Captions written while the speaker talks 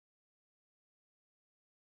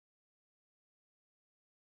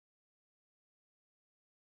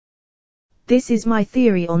This is my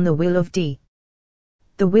theory on the will of D.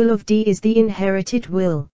 The will of D is the inherited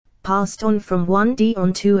will, passed on from one D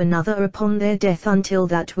on to another upon their death until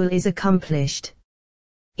that will is accomplished.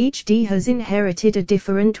 Each D has inherited a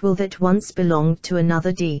different will that once belonged to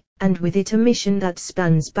another D, and with it a mission that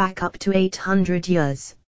spans back up to 800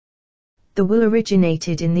 years. The will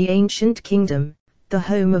originated in the ancient kingdom, the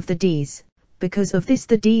home of the Ds. Because of this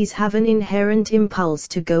the Ds have an inherent impulse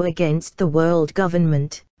to go against the world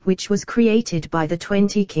government, which was created by the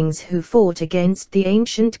 20 kings who fought against the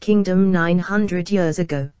ancient kingdom 900 years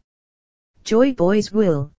ago. Joy Boy's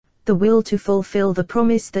will, the will to fulfill the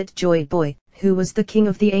promise that Joy Boy, who was the king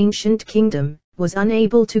of the ancient kingdom, was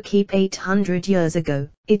unable to keep 800 years ago.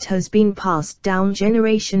 It has been passed down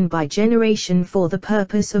generation by generation for the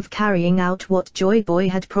purpose of carrying out what Joy Boy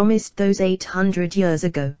had promised those 800 years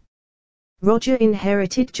ago. Roger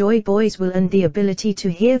inherited Joy Boy's will and the ability to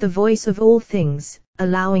hear the voice of all things,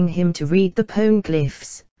 allowing him to read the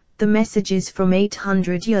Poneglyphs, the messages from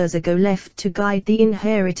 800 years ago left to guide the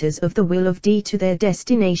inheritors of the will of D to their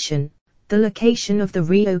destination, the location of the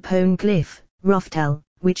Rio Poneglyph, Raftel,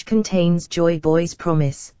 which contains Joy Boy's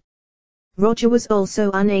promise. Roger was also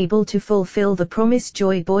unable to fulfill the promise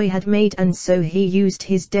Joy Boy had made, and so he used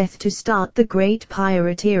his death to start the Great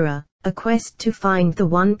Pirate Era, a quest to find the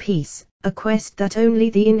One Piece, a quest that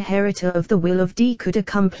only the inheritor of the will of D could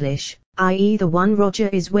accomplish, i.e. the one Roger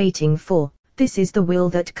is waiting for. This is the will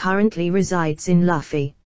that currently resides in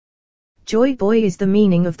Luffy. Joy Boy is the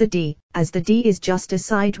meaning of the D, as the D is just a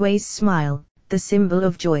sideways smile, the symbol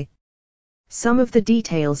of joy. Some of the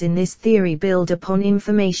details in this theory build upon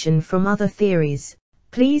information from other theories.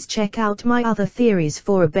 Please check out my other theories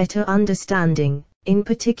for a better understanding, in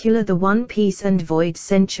particular the One Piece and Void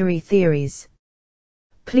Century theories.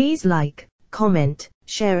 Please like, comment,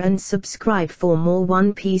 share and subscribe for more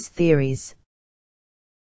One Piece theories.